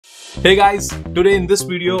Hey guys, today in this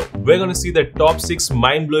video, we're going to see the top 6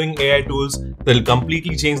 mind-blowing AI tools that will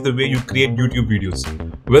completely change the way you create YouTube videos.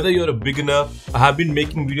 Whether you're a beginner or have been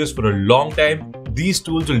making videos for a long time, these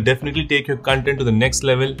tools will definitely take your content to the next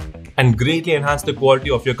level and greatly enhance the quality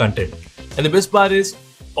of your content. And the best part is,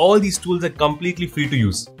 all these tools are completely free to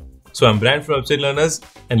use. So I'm Brian from Website Learners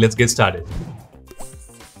and let's get started.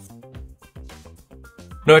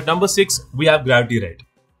 Now at number 6, we have GravityWrite.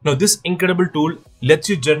 Now this incredible tool lets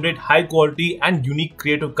you generate high quality and unique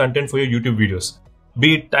creative content for your YouTube videos,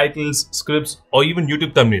 be it titles, scripts, or even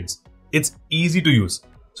YouTube thumbnails. It's easy to use.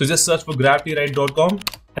 So just search for gravitywrite.com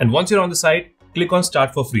and once you're on the site, click on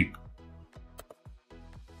Start for free.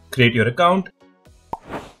 Create your account.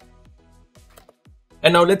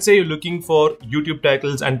 And now let's say you're looking for YouTube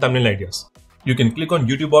titles and thumbnail ideas. You can click on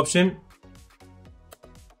YouTube option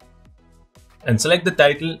and select the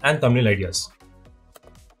title and thumbnail ideas.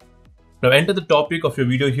 Now enter the topic of your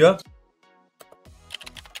video here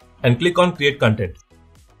and click on Create Content.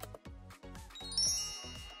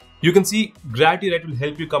 You can see GravityWrite will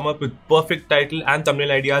help you come up with perfect title and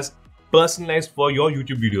thumbnail ideas personalized for your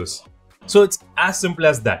YouTube videos. So it's as simple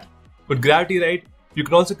as that. With GravityWrite, you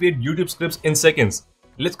can also create YouTube scripts in seconds.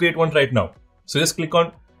 Let's create one right now. So just click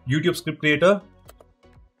on YouTube Script Creator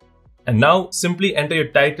and now simply enter your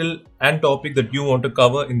title and topic that you want to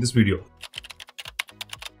cover in this video.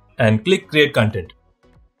 And click Create Content.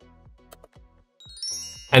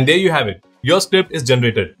 And there you have it. Your script is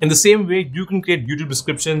generated. In the same way, you can create YouTube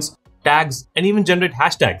descriptions, tags, and even generate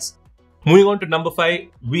hashtags. Moving on to number 5,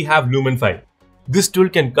 we have Lumen5. This tool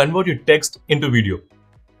can convert your text into video.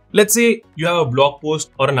 Let's say you have a blog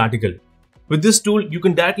post or an article. With this tool, you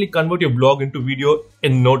can directly convert your blog into video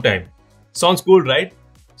in no time. Sounds cool, right?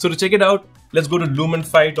 So to check it out, let's go to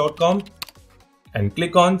lumen5.com and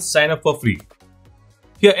click on Sign up for free.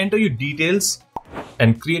 Here, enter your details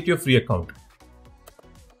and create your free account.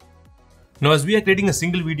 Now, as we are creating a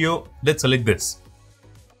single video, let's select this.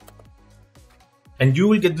 And you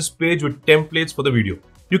will get this page with templates for the video.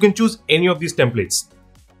 You can choose any of these templates.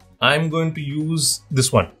 I'm going to use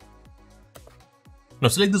this one. Now,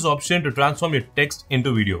 select this option to transform your text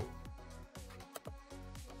into video.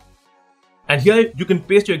 And here, you can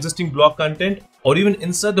paste your existing blog content or even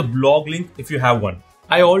insert the blog link if you have one.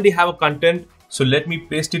 I already have a content. So let me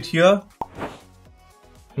paste it here.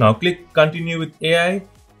 Now click Continue with AI.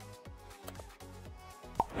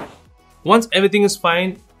 Once everything is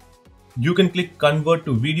fine, you can click Convert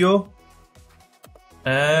to Video.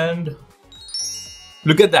 And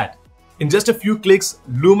look at that. In just a few clicks,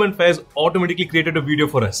 Lumen5 has automatically created a video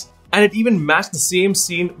for us. And it even matched the same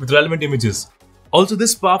scene with relevant images. Also,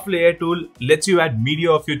 this powerful AI tool lets you add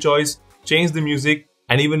media of your choice, change the music,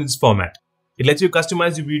 and even its format. It lets you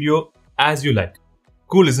customize your video as you like.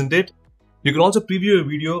 Cool, isn't it? You can also preview your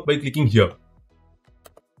video by clicking here.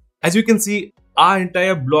 As you can see, our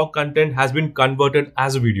entire blog content has been converted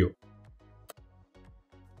as a video.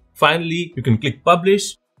 Finally, you can click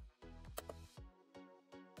Publish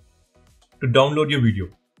to download your video.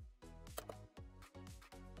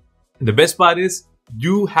 The best part is,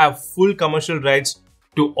 you have full commercial rights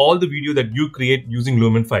to all the video that you create using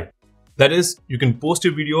Lumen5. That is, you can post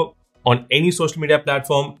your video on any social media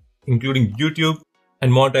platform, including YouTube,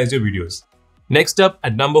 and monetize your videos. Next up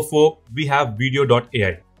at number 4, we have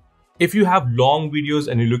Vidyo.ai. If you have long videos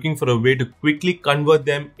and you're looking for a way to quickly convert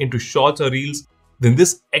them into shorts or reels, then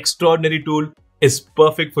this extraordinary tool is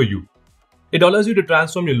perfect for you. It allows you to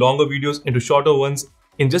transform your longer videos into shorter ones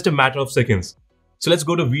in just a matter of seconds. So let's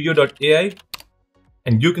go to Vidyo.ai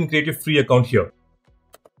and you can create your free account here.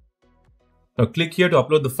 Now click here to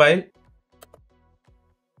upload the file.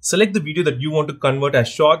 Select the video that you want to convert as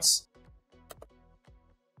shorts.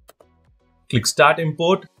 Click Start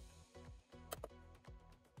Import.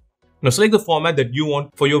 Now select the format that you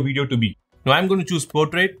want for your video to be. Now I'm going to choose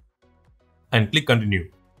Portrait and click Continue.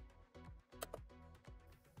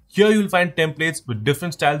 Here you will find templates with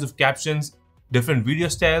different styles of captions, different video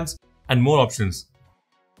styles, and more options.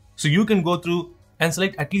 So you can go through and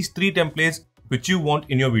select at least 3 templates which you want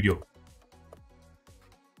in your video.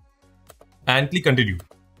 And click Continue.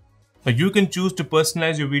 Now you can choose to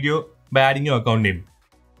personalize your video by adding your account name.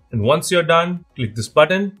 And once you're done, click this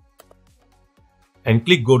button and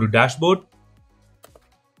click Go to Dashboard.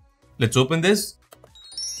 Let's open this.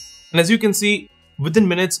 And as you can see, within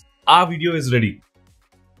minutes, our video is ready.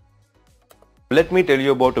 Let me tell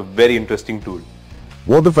you about a very interesting tool.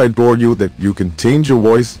 What if I told you that you can change your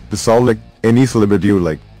voice to sound like any celebrity you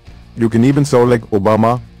like? You can even sound like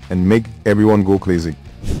Obama and make everyone go crazy.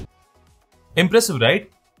 Impressive,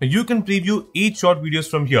 right? Now you can preview each short videos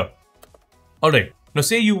from here. Alright, Now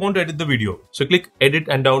say you want to edit the video. So click edit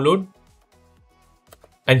and download.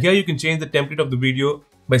 And here you can change the template of the video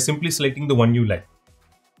by simply selecting the one you like.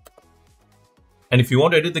 And if you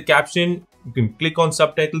want to edit the caption, you can click on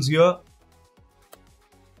subtitles here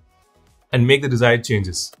and make the desired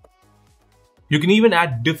changes. You can even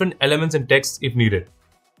add different elements and text if needed.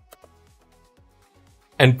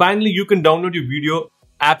 And finally, you can download your video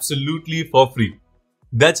absolutely for free.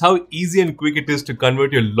 That's how easy and quick it is to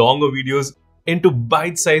convert your longer videos into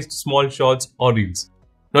bite-sized small shorts or reels.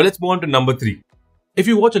 Now let's move on to number 3. If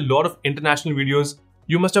you watch a lot of international videos,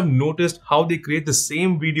 you must have noticed how they create the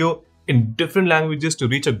same video in different languages to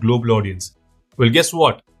reach a global audience. Well, guess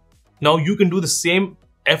what? Now you can do the same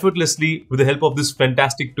effortlessly with the help of this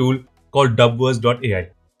fantastic tool called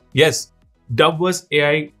Dubverse.ai. Yes,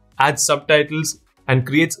 Dubverse.ai adds subtitles and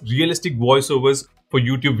creates realistic voiceovers for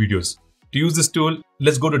YouTube videos. To use this tool,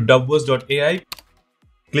 let's go to Dubverse.ai,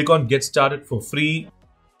 click on Get Started for free.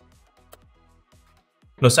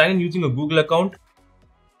 Now sign in using a Google account.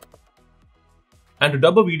 And to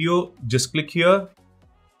dub a video, just click here.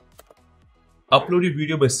 Upload your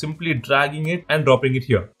video by simply dragging it and dropping it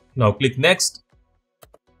here. Now click Next.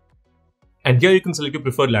 And here you can select your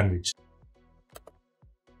preferred language.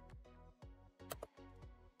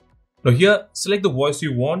 Now here, select the voice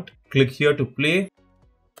you want. Click here to play.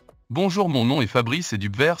 Bonjour, mon nom est Fabrice et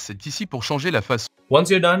Dubverse est ici pour changer la façon. Once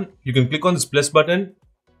you're done, you can click on this plus button.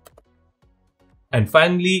 And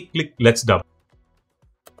finally, click Let's Dub.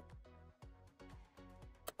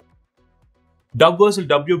 Dubverse will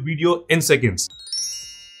dub your video in seconds.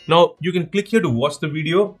 Now, you can click here to watch the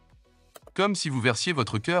video. Comme si vous versiez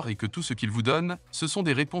votre cœur et que tout ce qu'il vous donne, ce sont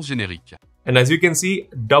des réponses génériques. And as you can see,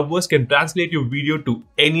 Dubverse can translate your video to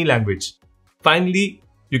any language. Finally,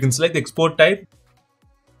 you can select the export type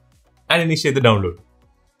and initiate the download.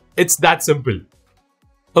 It's that simple.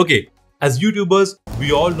 Okay, as YouTubers,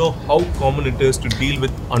 we all know how common it is to deal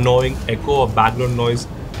with annoying echo or background noise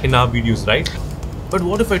in our videos, right? But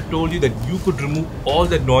what if I told you that you could remove all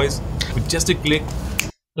that noise with just a click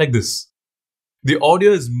like this? The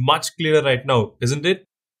audio is much clearer right now, isn't it?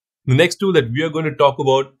 The next tool that we are going to talk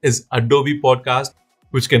about is Adobe Podcast,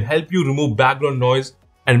 which can help you remove background noise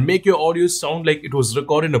and make your audio sound like it was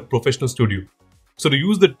recorded in a professional studio. So to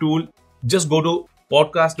use the tool, just go to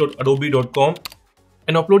podcast.adobe.com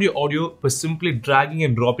and upload your audio by simply dragging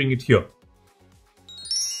and dropping it here.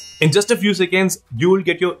 In just a few seconds, you will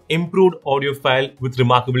get your improved audio file with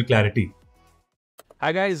remarkable clarity.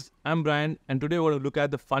 Hi guys, I'm Brian and today we're going to look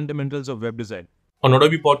at the fundamentals of web design. On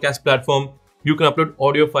Adobe Podcast platform, you can upload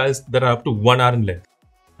audio files that are up to 1 hour in length.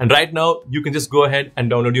 And right now, you can just go ahead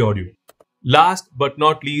and download your audio. Last but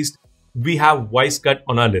not least, we have 𝗧𝗯𝗹𝗲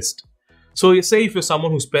on our list. So say if you're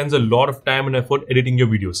someone who spends a lot of time and effort editing your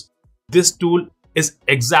videos, this tool is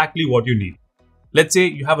exactly what you need. Let's say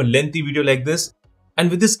you have a lengthy video like this, and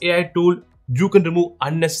with this AI tool, you can remove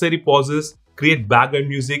unnecessary pauses, create background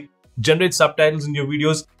music, generate subtitles in your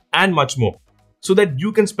videos, and much more, so that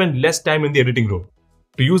you can spend less time in the editing room.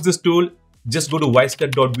 To use this tool, just go to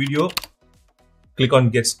𝗧𝗯𝗹𝗲video, click on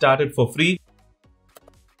Get Started for free,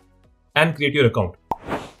 and create your account.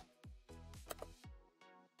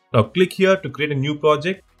 Now click here to create a new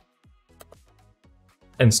project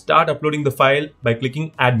and start uploading the file by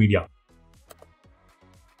clicking Add Media.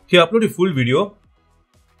 Here, upload a full video.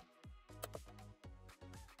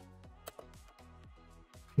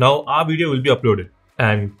 Now our video will be uploaded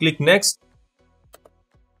and click Next.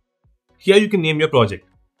 Here you can name your project.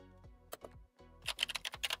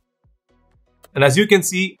 And as you can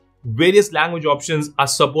see, various language options are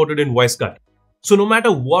supported in 𝗧𝗯𝗹𝗲. So no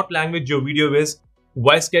matter what language your video is,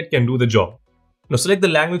 𝗧𝗯𝗹𝗲 can do the job. Now select the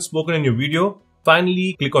language spoken in your video.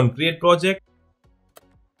 Finally, click on Create Project.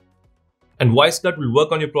 And 𝗧𝗯𝗹𝗲 will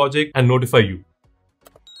work on your project and notify you.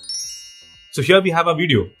 So here we have our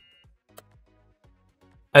video.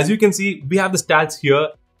 As you can see, we have the stats here,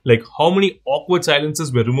 like how many awkward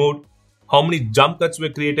silences were removed, how many jump cuts were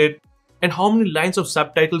created, and how many lines of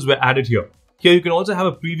subtitles were added here. Here you can also have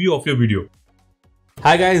a preview of your video.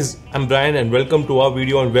 Hi guys, I'm Brian and welcome to our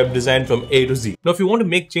video on web design from A to Z. Now if you want to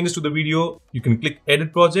make changes to the video, you can click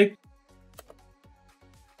Edit Project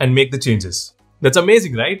and make the changes. That's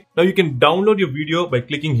amazing, right? Now you can download your video by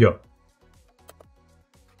clicking here.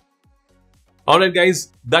 Alright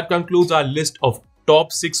guys, that concludes our list of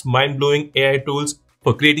top 6 mind-blowing AI tools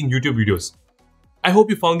for creating YouTube videos. I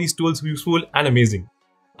hope you found these tools useful and amazing.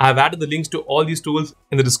 I have added the links to all these tools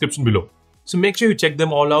in the description below. So make sure you check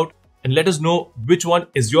them all out and let us know which one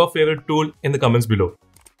is your favorite tool in the comments below.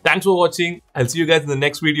 Thanks for watching. I'll see you guys in the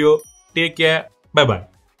next video. Take care. Bye bye.